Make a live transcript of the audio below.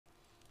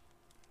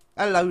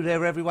Hello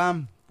there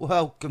everyone,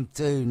 welcome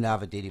to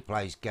another Diddy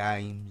Plays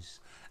Games,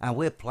 and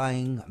we're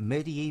playing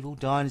Medieval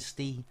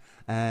Dynasty,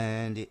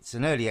 and it's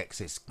an early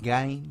access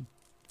game.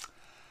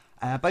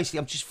 Basically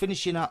I'm just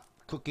finishing up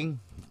cooking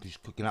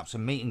up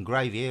some meat and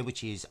gravy here,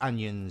 which is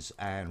onions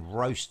and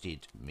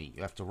roasted meat.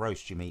 You have to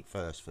roast your meat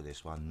first for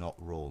this one, not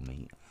raw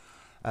meat.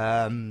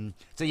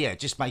 So yeah,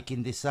 just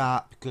making this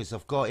up because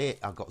I've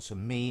got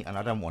some meat and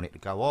I don't want it to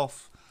go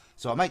off.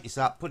 So I make this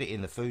up, put it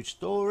in the food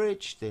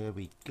storage, there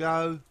we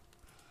go.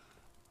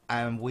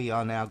 And we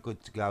are now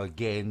good to go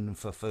again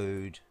for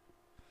food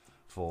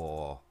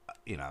for,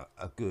 you know,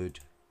 a good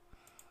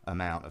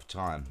amount of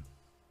time.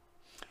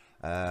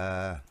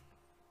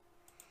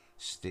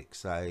 Stick,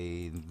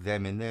 say,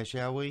 them in there,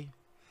 shall we?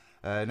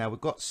 Now, we've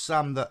got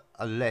some that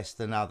are less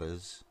than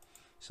others.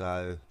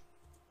 So,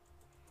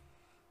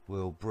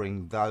 we'll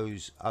bring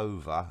those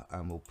over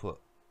and we'll put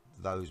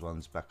those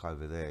ones back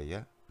over there,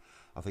 yeah?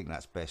 I think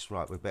that's best.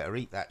 Right, we better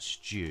eat that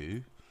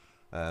stew.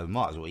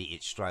 Might as well eat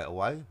it straight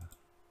away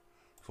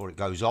before it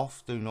goes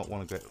off. Do not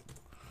want to get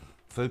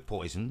food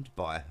poisoned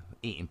by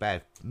eating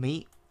bad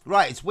meat.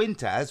 Right, it's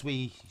winter as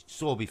we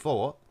saw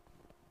before.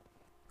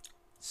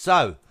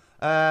 So,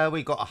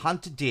 we got a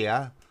hunt a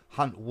deer,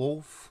 hunt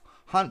wolf,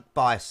 hunt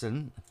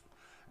bison,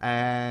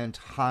 and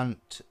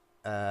hunt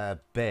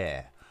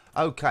bear.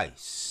 Okay,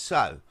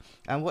 so,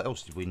 and what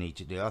else did we need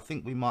to do? I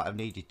think we might have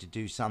needed to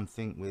do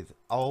something with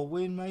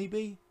Alwyn,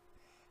 maybe?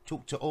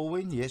 Talk to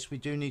Alwyn? Yes, we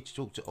do need to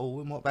talk to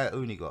Alwyn. What about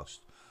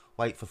Unigost?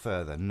 Wait for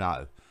further.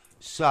 No.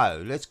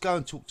 So, let's go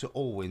and talk to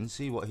Alwyn,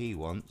 see what he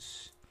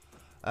wants.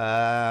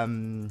 Yeah,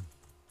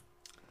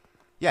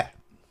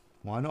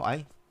 why not,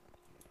 eh?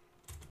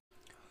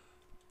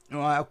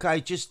 Alright, okay,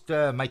 just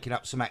making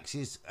up some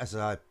axes as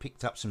I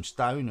picked up some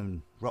stone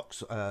and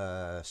rocks,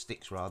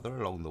 sticks rather,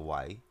 along the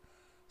way.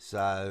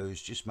 So,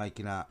 it's just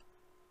making up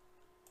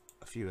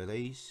a few of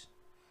these.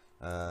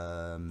 Where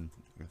are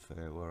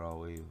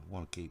we?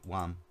 Want to keep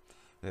one.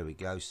 There we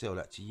go, sell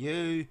that to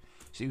you.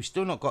 See, we've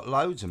still not got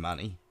loads of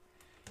money.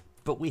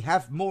 But we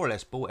have more or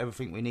less bought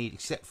everything we need,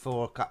 except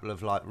for a couple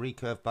of like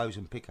recurve bows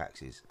and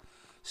pickaxes.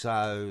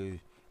 So,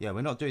 yeah,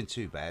 we're not doing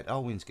too bad.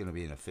 Alwyn's going to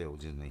be in the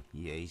fields, isn't he?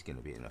 Yeah, he's going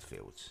to be in the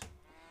fields.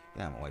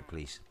 Get out of my way,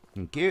 please.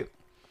 Thank you.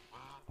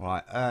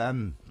 Right,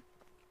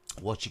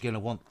 what you going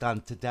to want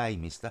done today,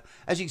 mister?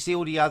 As you can see,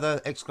 all the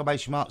other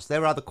exclamation marks,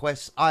 there are other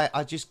quests. I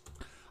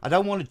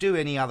don't want to do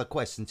any other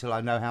quests until I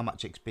know how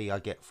much XP I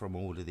get from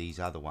all of these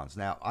other ones.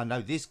 Now, I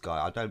know this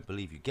guy, I don't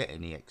believe you get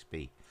any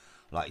XP.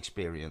 Like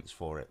experience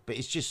for it, but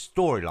it's just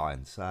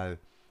storyline. So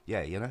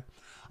yeah, you know,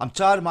 I'm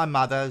tired of my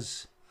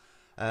mother's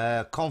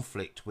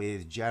conflict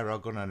with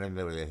Jaragon and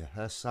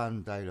her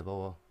son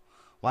Dalibor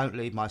won't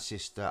leave my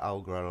sister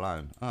Olga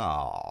alone.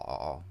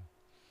 Oh,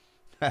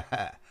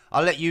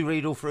 I'll let you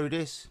read all through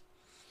this.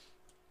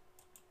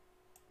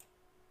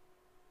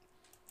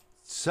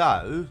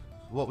 So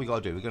what we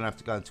got to do, we're gonna have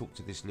to go and talk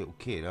to this little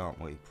kid,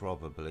 aren't we?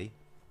 Probably.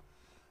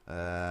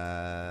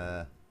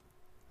 No,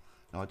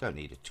 I don't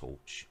need a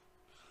torch.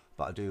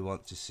 But I do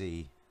want to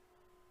see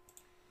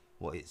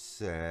what it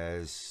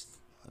says.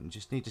 I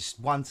just need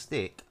one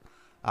stick.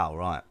 Oh,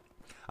 right.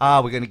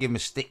 Ah, we're going to give him a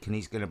stick and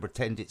he's going to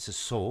pretend it's a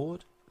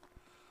sword.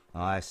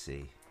 I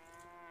see.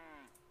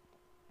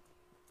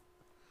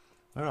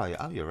 Where are you?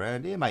 Oh, you're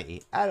around here,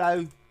 matey.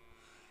 Hello.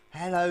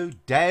 Hello,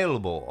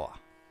 Dalibor.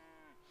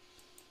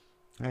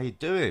 How you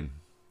doing?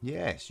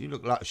 Yes, you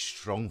look like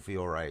strong for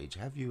your age.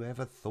 Have you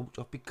ever thought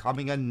of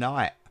becoming a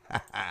knight?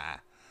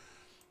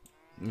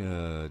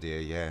 Oh, dear,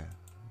 yeah.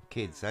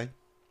 Kids, eh?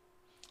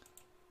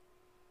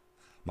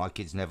 My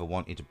kids never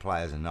wanted to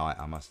play as a knight,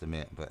 I must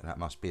admit, but that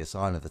must be a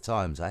sign of the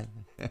times, eh?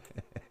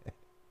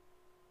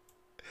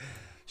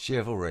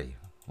 Chivalry,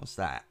 what's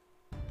that?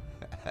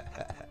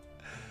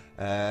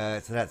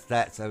 So that's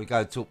that. So we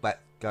go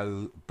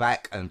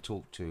back and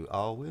talk to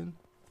Alwyn.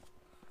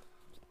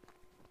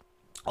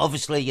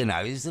 Obviously, you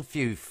know, there's a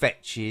few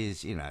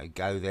fetches, you know,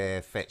 go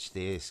there, fetch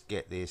this,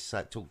 get this,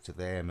 talk to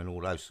them, and all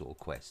those sort of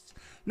quests.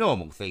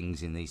 Normal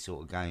things in these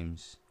sort of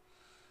games.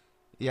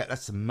 Yeah,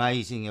 that's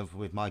amazing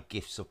with my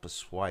gifts of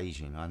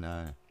persuasion, I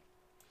know.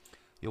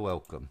 You're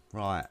welcome.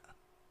 Right.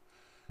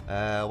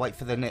 Wait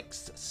for the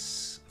next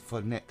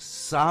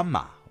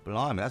summer.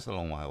 Blimey, that's a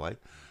long way away.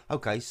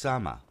 Okay,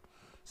 summer.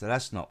 So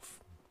that's not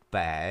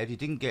bad. You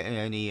didn't get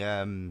any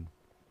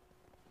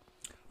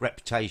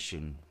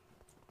reputation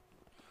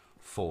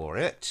for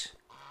it.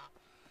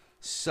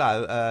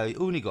 So,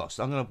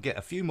 Unigost, I'm going to get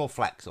a few more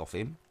flax off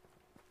him.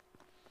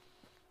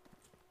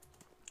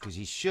 Because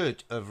he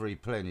should have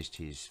replenished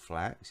his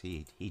flax.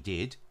 He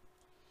did.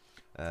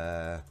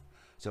 So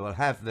I'll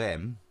have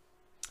them.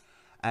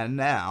 And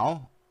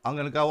now I'm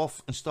going to go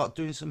off and start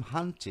doing some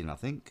hunting, I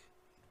think.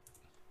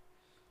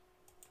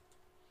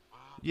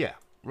 Yeah,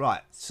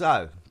 right.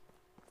 So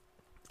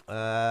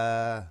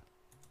we'll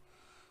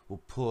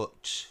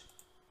put...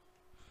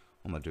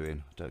 What am I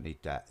doing? I don't need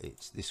that.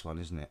 It's this one,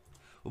 isn't it?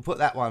 We'll put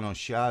that one on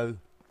show.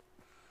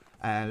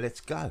 And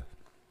let's go.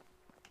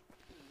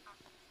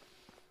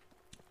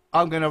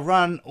 I'm going to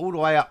run all the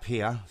way up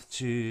here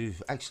to...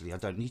 Actually, I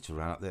don't need to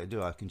run up there,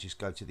 do I? I can just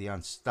go to the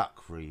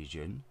unstuck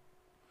region.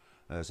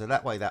 So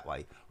that way.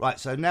 Right,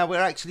 so now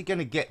we're actually going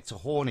to get to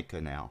Hornica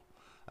now.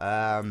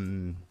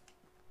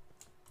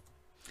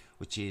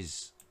 Which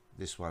is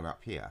this one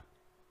up here.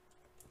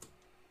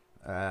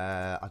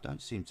 I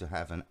don't seem to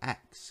have an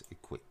axe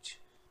equipped.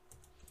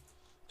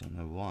 Don't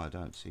know why I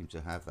don't seem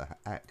to have the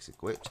axe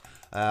equipped.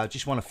 I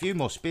just want a few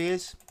more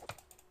spears,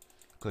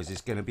 because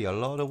there's going to be a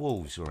lot of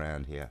wolves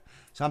around here.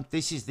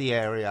 This is the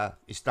area,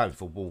 it's known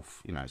for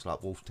wolf, you know, it's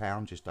like Wolf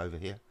Town just over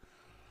here.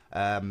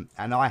 And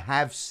I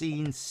have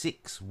seen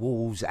 6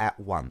 wolves at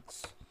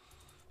once.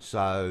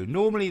 So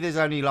normally there's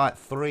only like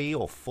 3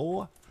 or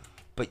 4,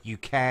 but you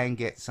can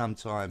get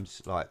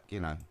sometimes like, you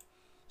know,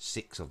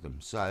 6 of them.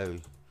 So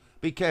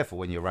be careful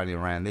when you're running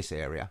around this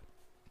area.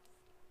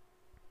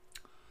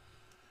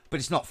 But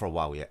it's not for a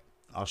while yet.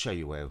 I'll show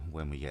you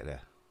when we get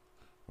there.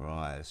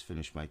 Right, let's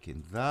finish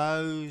making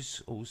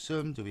those.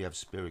 Awesome. Do we have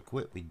spear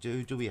equipped? We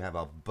do. Do we have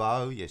our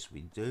bow? Yes,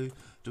 we do.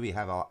 Do we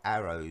have our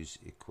arrows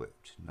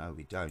equipped? No,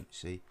 we don't.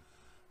 See?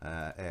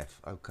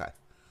 F. Okay.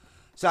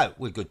 So,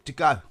 we're good to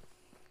go.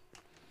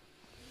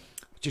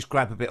 Just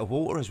grab a bit of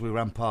water as we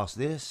run past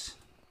this.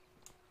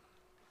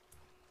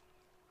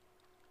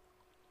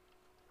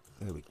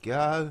 There we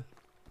go.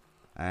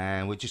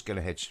 And we're just going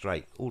to head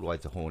straight all the way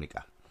to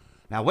Hornica.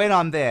 Now, when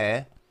I'm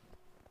there,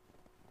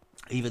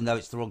 even though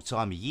it's the wrong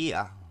time of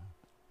year,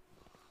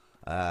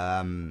 because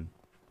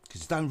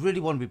I don't really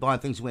want to be buying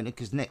things in winter,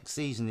 because next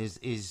season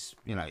is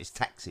you know, it's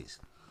taxes,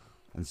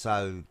 and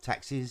so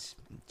taxes,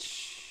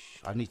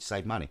 I need to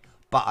save money,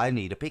 but I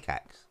need a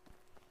pickaxe.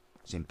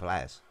 Simple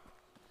as.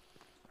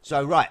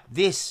 So right,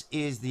 this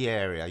is the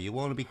area. You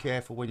want to be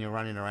careful when you're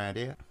running around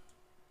here,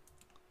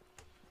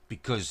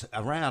 because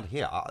around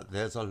here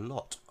there's a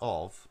lot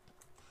of...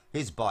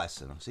 Here's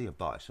bison. I see a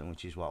bison,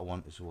 which is what I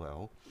want as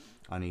well.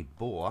 I need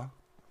boar.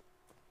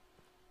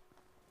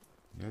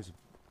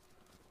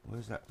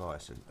 Where's that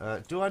bison?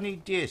 Do I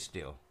need deer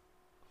still?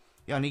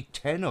 Yeah, I need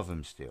 10 of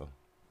them still.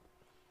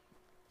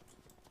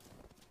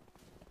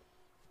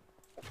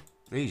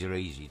 These are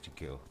easy to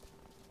kill.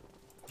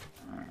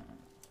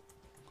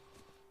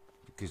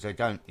 Because they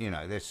don't, you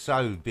know, they're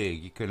so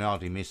big you can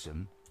hardly miss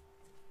them.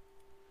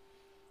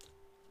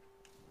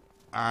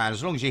 And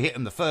as long as you hit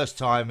them the first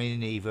time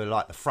in either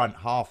like the front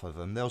half of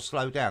them, they'll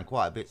slow down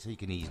quite a bit so you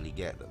can easily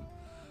get them.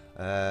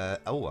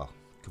 Oh, I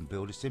can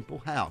build a simple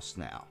house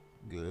now.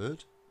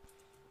 Good.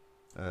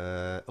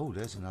 Oh,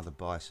 there's another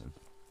bison.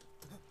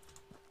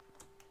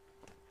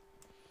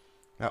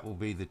 That will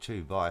be the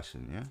 2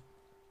 bison, yeah?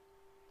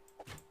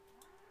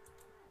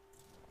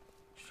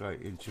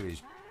 Straight into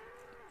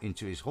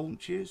his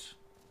haunches.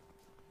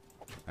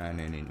 And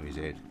then into his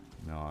head.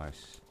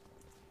 Nice.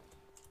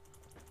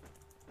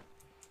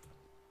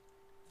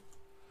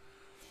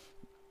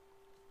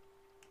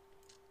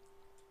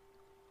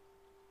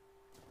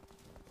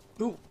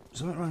 Oh,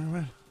 something running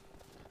around.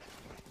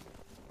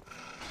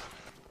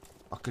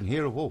 I can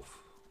hear a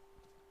wolf.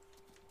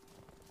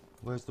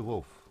 Where's the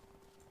wolf?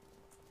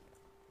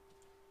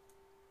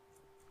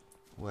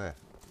 Where?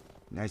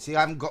 Now, see, I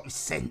haven't got my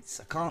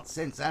sense. I can't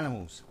sense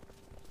animals.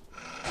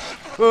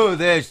 Oh,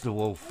 there's the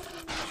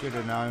wolf. Should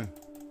have known.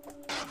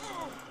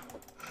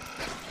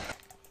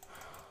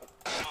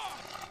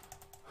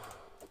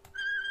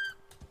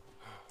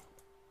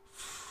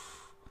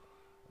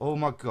 Oh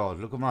my God,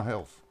 look at my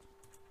health.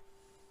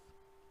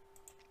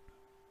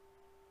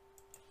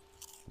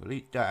 We'll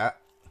eat that.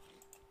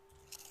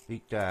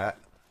 Eat that.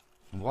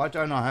 And why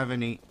don't I have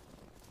any...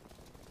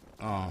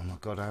 Oh my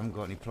God, I haven't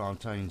got any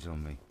plantains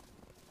on me.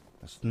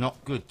 That's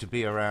not good to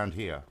be around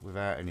here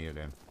without any of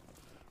them.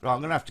 Right, I'm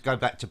going to have to go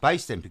back to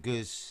base then,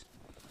 because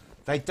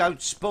they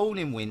don't spawn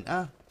in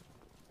winter.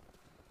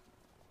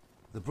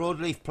 The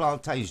broadleaf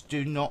plantains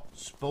do not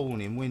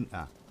spawn in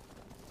winter.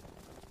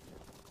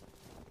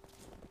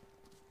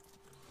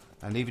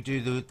 And neither do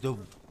the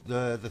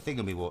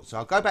thingamywhat. So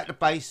I'll go back to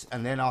base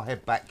and then I'll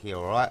head back here,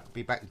 alright?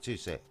 Be back in 2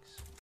 secs.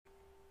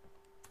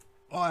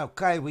 Right,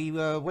 okay, we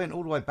went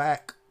all the way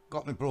back,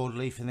 got my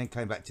broadleaf, and then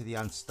came back to the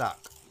unstuck.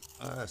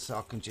 So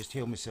I can just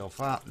heal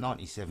myself up.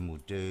 97 will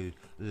do.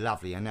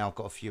 Lovely. And now I've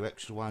got a few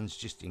extra ones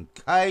just in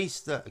case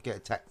that I get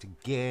attacked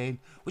again.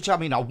 Which, I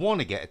mean, I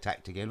want to get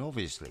attacked again,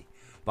 obviously,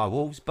 by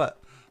wolves,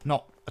 but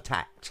not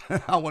attacked.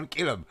 I want to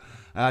kill them.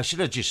 I should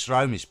have just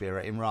thrown my spear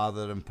at him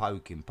rather than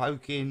poking.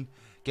 Poking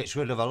gets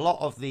rid of a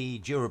lot of the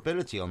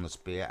durability on the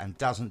spear and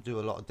doesn't do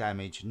a lot of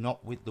damage,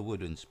 not with the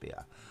wooden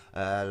spear.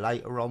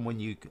 Later on when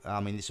you... I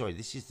mean, sorry,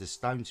 this is the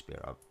stone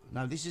spear.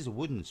 No, this is a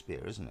wooden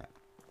spear, isn't it?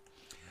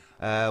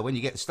 When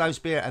you get the stone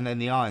spear and then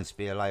the iron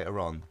spear later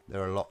on,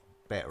 they're a lot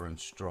better and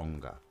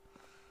stronger.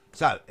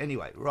 So,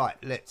 anyway, right,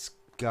 let's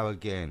go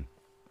again.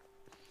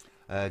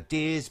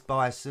 Deers,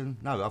 bison.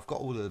 No, I've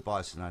got all of the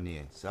bison I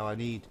need. So I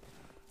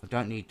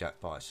don't need that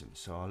bison.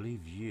 So I'll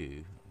leave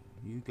you.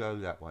 You go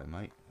that way,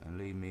 mate. And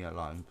leave me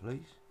alone,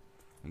 please.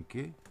 Thank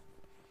you.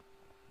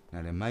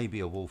 Now, there may be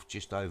a wolf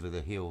just over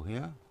the hill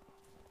here.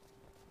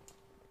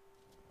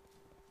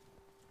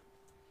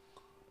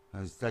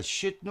 As they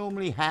should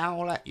normally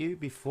howl at you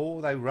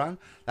before they run.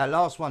 That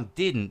last one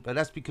didn't, but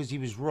that's because he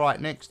was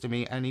right next to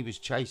me and he was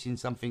chasing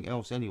something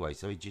else anyway,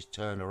 so he just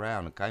turned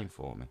around and came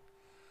for me.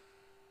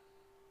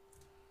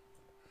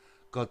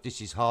 God,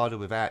 this is harder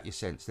without your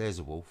sense. There's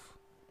a wolf.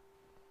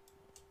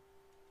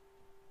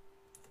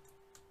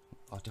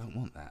 I don't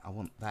want that. I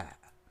want that.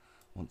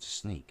 I want to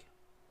sneak.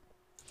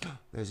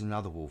 There's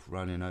another wolf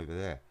running over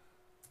there.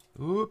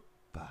 Oop.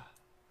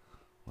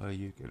 Where are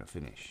you going to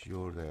finish?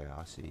 You're there.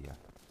 I see you.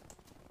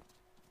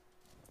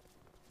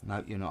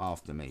 No, you're not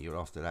after me. You're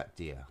after that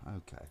deer.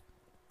 Okay.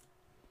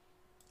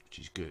 Which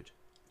is good.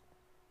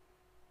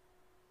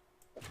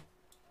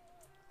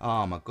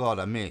 Oh my God,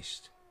 I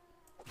missed.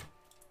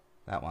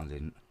 That one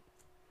didn't.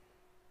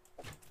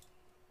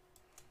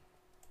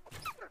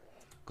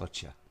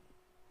 Gotcha.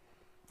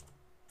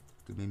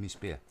 Give me my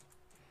spear.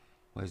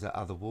 Where's that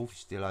other wolf?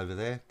 He's still over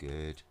there.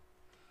 Good.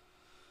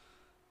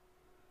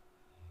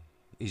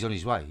 He's on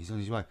his way. He's on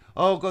his way.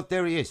 Oh God,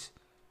 there he is.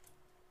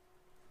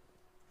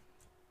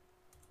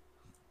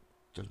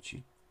 Don't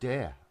you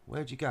dare.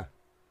 Where'd you go?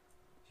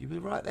 You were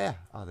right there.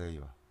 Oh, there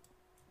you are.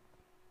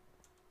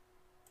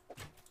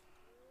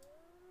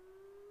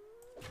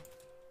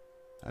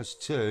 That's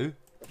 2.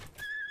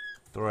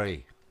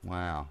 3.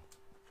 Wow.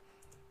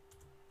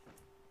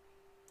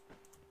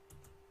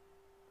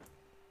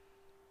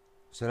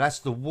 So that's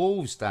the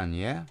wolves done,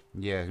 yeah?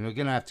 Yeah, we're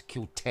going to have to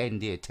kill 10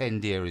 deer.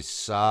 10 deer is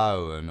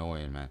so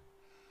annoying, man.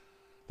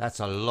 That's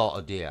a lot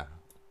of deer.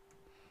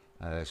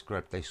 Let's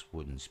grab this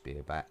wooden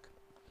spear back.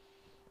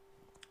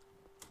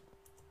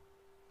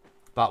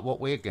 But what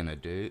we're going to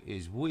do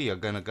is we are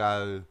going to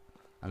go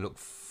and look.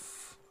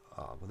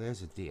 Oh, well,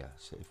 there's a deer.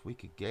 So if we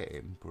could get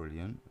him,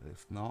 brilliant.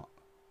 If not.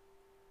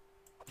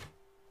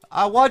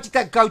 Oh, why did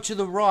that go to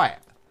the right?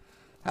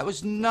 That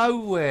was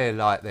nowhere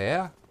like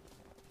there.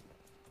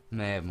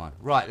 Never mind.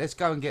 Right, let's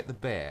go and get the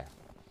bear.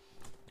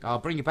 I'll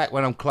bring you back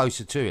when I'm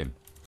closer to him.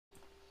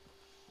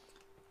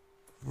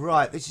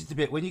 Right, this is the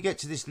bit. When you get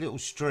to this little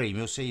stream,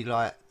 you'll see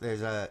like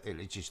there's a.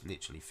 It just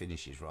literally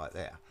finishes right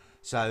there.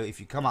 So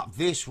if you come up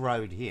this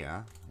road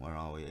here, where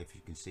are we? If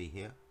you can see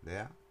here,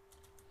 there.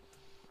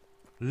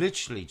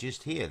 Literally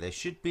just here. There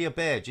should be a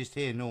bear just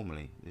here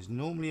normally. There's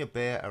normally a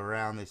bear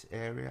around this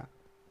area.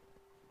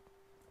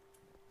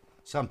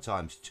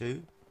 Sometimes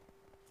 2.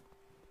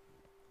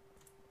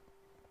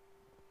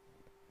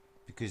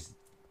 Because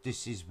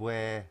this is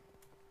where...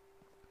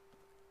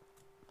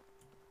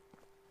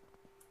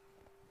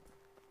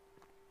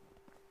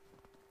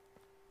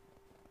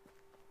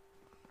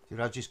 Did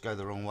I just go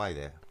the wrong way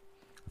there?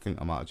 I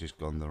think I might have just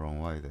gone the wrong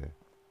way there.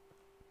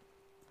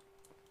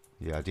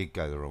 Yeah, I did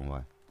go the wrong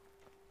way.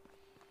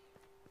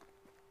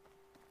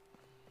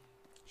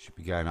 Should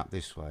be going up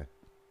this way.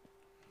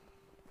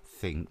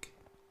 Think.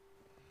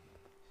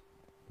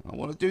 I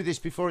want to do this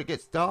before it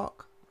gets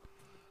dark.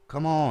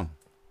 Come on.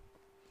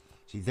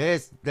 See,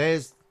 there's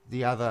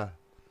the other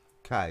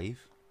cave.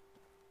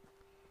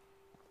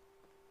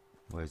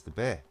 Where's the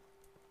bear?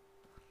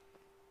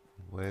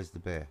 Where's the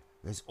bear?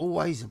 There's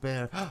always a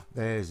bear.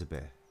 There's a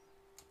bear.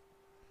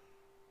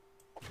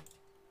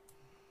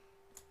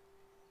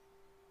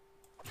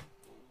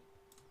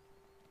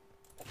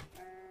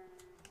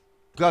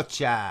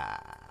 Gotcha.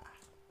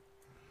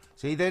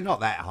 See, they're not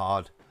that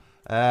hard.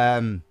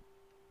 And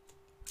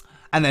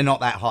they're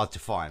not that hard to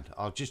find.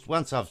 I'll just,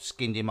 once I've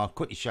skinned him, I'll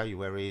quickly show you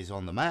where he is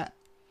on the map.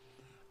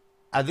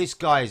 This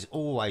guy is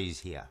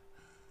always here.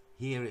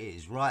 Here it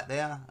is, right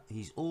there.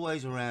 He's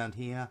always around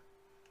here.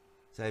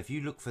 So if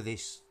you look for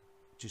this,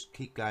 just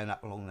keep going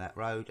up along that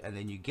road, and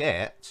then you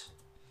get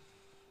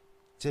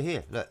to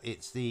here. Look,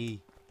 it's the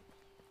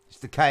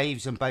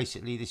caves, and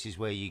basically this is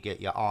where you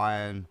get your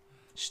iron,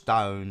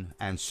 stone,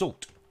 and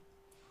salt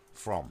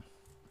from.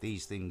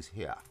 These things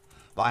here.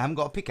 But I haven't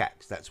got a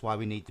pickaxe. That's why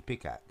we need the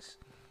pickaxe.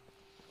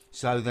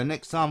 So the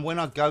next time when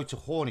I go to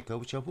Hornica,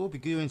 which I will be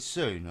doing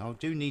soon, I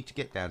do need to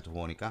get down to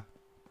Hornica.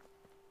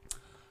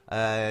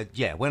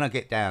 Yeah, when I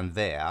get down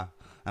there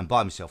and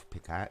buy myself a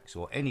pickaxe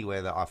or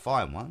anywhere that I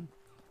find one,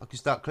 I can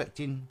start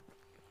collecting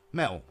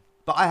metal.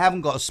 But I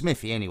haven't got a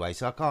smithy anyway,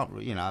 so I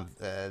can't, you know,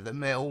 the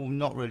metal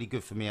not really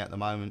good for me at the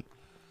moment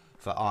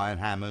for iron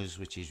hammers,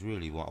 which is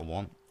really what I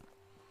want.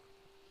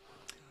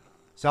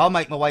 So I'll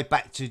make my way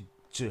back to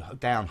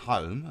down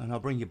home, and I'll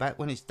bring you back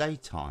when it's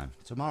daytime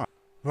tomorrow.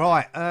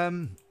 Right,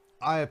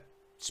 I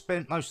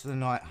spent most of the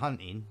night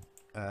hunting.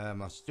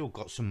 I've still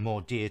got some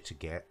more deer to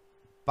get,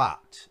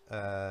 but what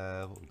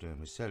are we doing?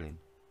 We're selling.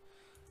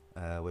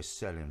 We're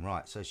selling,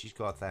 right? So she's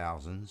got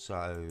 1,000.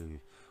 So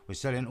we're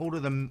selling all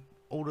of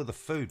the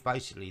food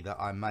basically that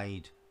I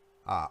made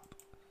up,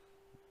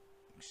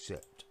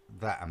 except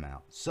that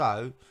amount.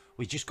 So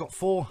we just got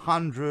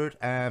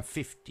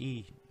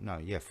 450. No,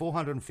 yeah,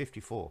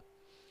 454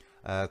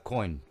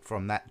 coin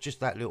from that. Just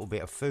that little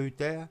bit of food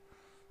there.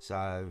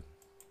 So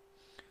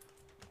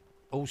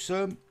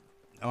awesome.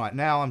 Alright,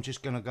 now I'm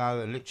just going to go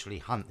and literally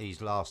hunt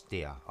these last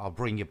deer. I'll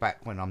bring you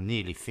back when I'm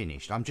nearly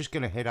finished. I'm just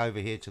going to head over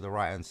here to the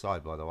right hand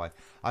side, by the way.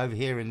 Over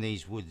here in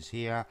these woods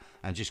here,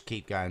 and just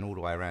keep going all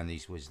the way around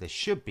these woods. There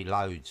should be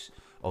loads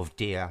of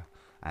deer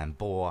and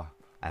boar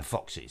and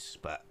foxes.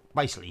 But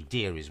basically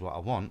deer is what I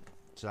want.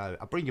 So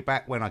I'll bring you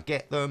back when I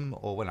get them,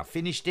 or when I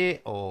finished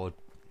it, or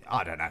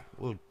I don't know.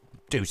 We'll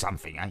do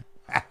something, eh?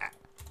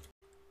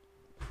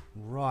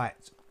 Right.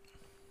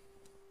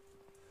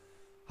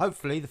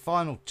 Hopefully the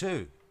final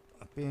two.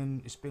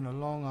 It's been a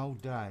long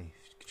old day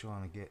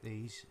trying to get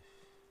these.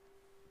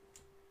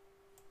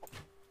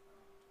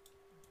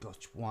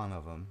 Got one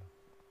of them.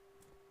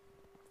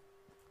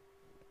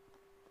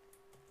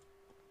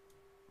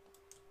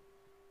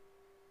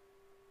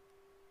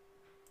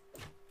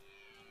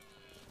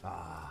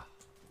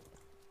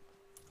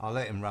 I'll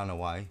let him run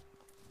away.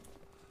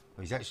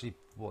 He's actually,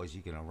 what is he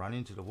going to run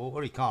into the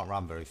water? He can't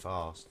run very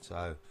fast.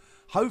 So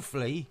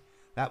hopefully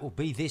that will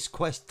be this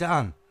quest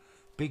done.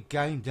 Big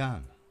game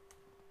done.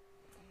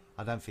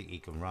 I don't think he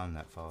can run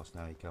that fast.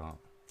 No, he can't.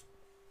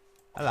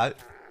 Hello.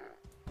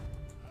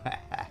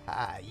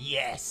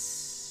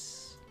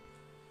 Yes.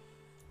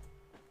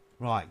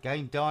 Right,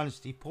 gain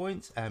dynasty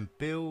points and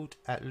build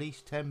at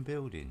least 10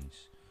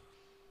 buildings.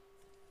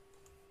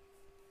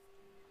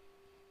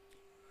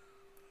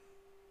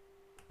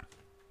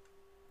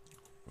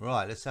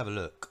 Right, let's have a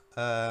look.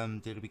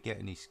 Did we get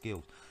any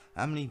skills?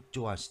 How many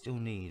do I still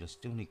need? I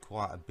still need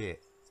quite a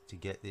bit to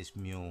get this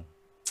mule.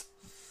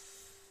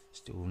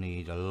 Still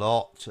need a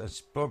lot. I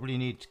probably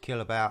need to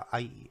kill about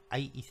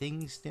 80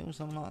 things still,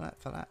 something like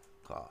that for that.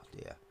 God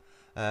dear.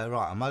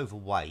 Right, I'm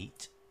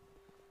overweight.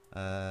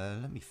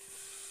 Let me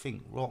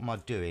think. What am I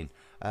doing?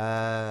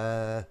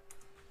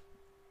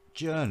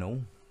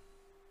 Journal.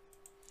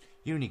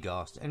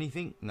 Unigast.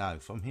 Anything? No.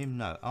 From him,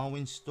 no.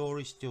 Arwen's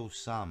story, still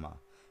summer.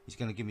 He's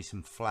going to give me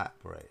some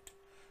flatbread.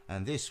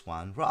 And this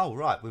one, oh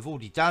right, we've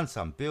already done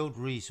some. Build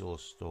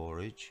resource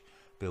storage,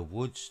 build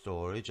wood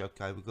storage.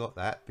 Okay, we got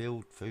that.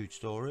 Build food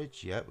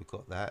storage. Yeah, we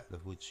got that. The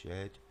wood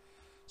shed.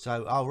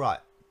 So, oh right,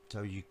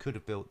 so you could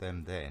have built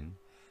them then.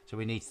 So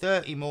we need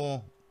 30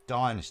 more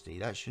dynasty.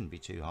 That shouldn't be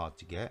too hard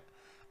to get.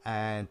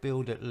 And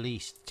build at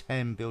least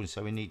 10 buildings.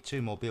 So we need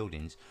 2 more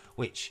buildings.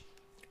 Which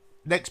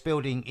next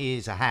building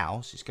is a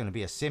house. It's going to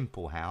be a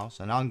simple house,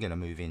 and I'm going to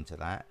move into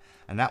that.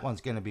 And that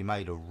one's going to be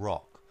made of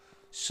rock.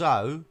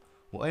 So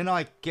when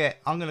I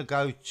get, I'm going to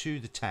go to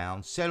the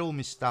town, sell all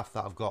my stuff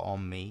that I've got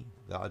on me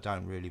that I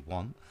don't really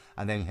want,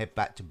 and then head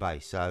back to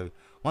base. So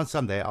once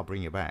I'm there, I'll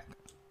bring you back.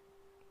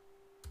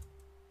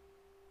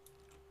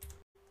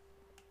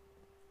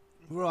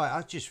 Right,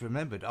 I just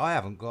remembered I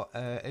haven't got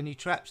any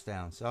traps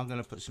down, so I'm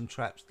going to put some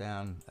traps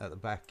down at the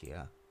back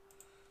here.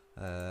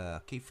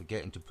 I keep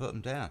forgetting to put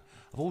them down.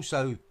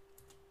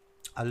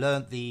 I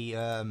learnt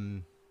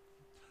the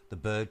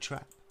bird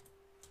trap.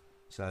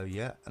 So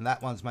yeah, and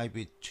that one's made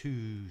with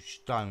 2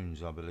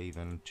 stones, I believe,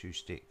 and 2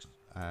 sticks,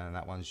 and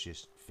that one's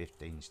just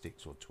 15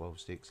 sticks or 12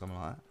 sticks, something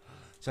like that.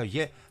 So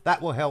yeah,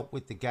 that will help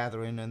with the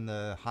gathering and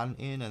the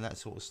hunting and that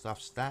sort of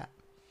stuff. Stat.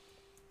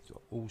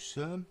 So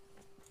awesome.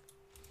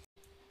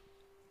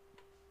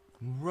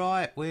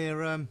 Right,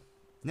 we're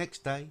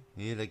next day.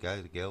 Here they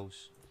go, the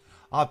girls.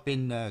 I've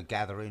been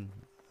gathering.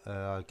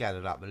 I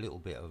gathered up a little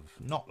bit of,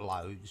 not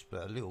loads,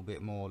 but a little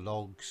bit more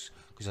logs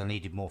because I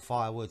needed more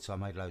firewood. So I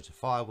made loads of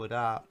firewood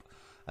up.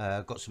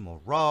 Got some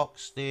more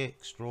rocks,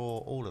 sticks, straw,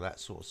 all of that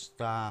sort of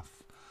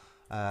stuff.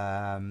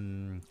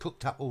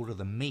 Cooked up all of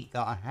the meat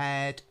that I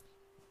had.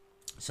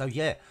 So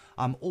yeah,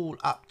 I'm all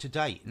up to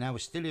date. Now we're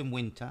still in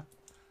winter.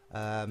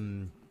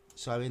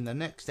 So in the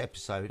next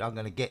episode, I'm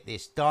going to get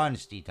this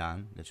dynasty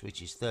done,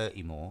 which is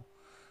 30 more.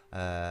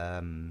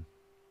 And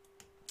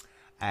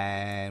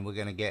we're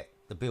going to get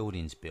the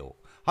buildings built.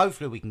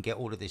 Hopefully we can get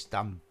all of this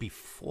done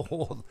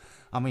before,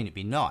 I mean, it'd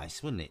be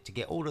nice, wouldn't it, to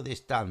get all of this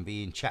done,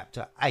 be in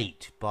chapter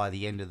 8 by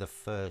the end of the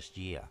first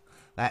year.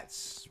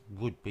 That's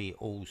would be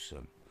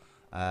awesome.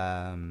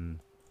 And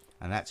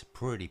that's a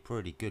pretty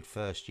good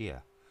first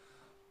year.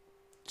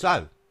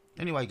 So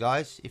anyway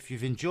guys, if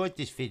you've enjoyed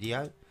this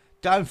video,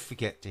 don't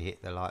forget to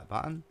hit the like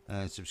button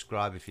and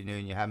subscribe if you're new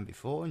and you haven't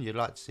before and you'd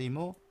like to see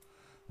more,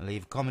 and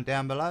leave a comment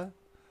down below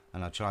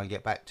and I'll try and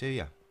get back to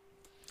you.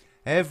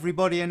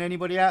 Everybody and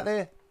anybody out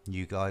there,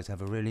 you guys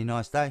have a really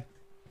nice day.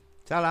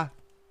 Ta-la.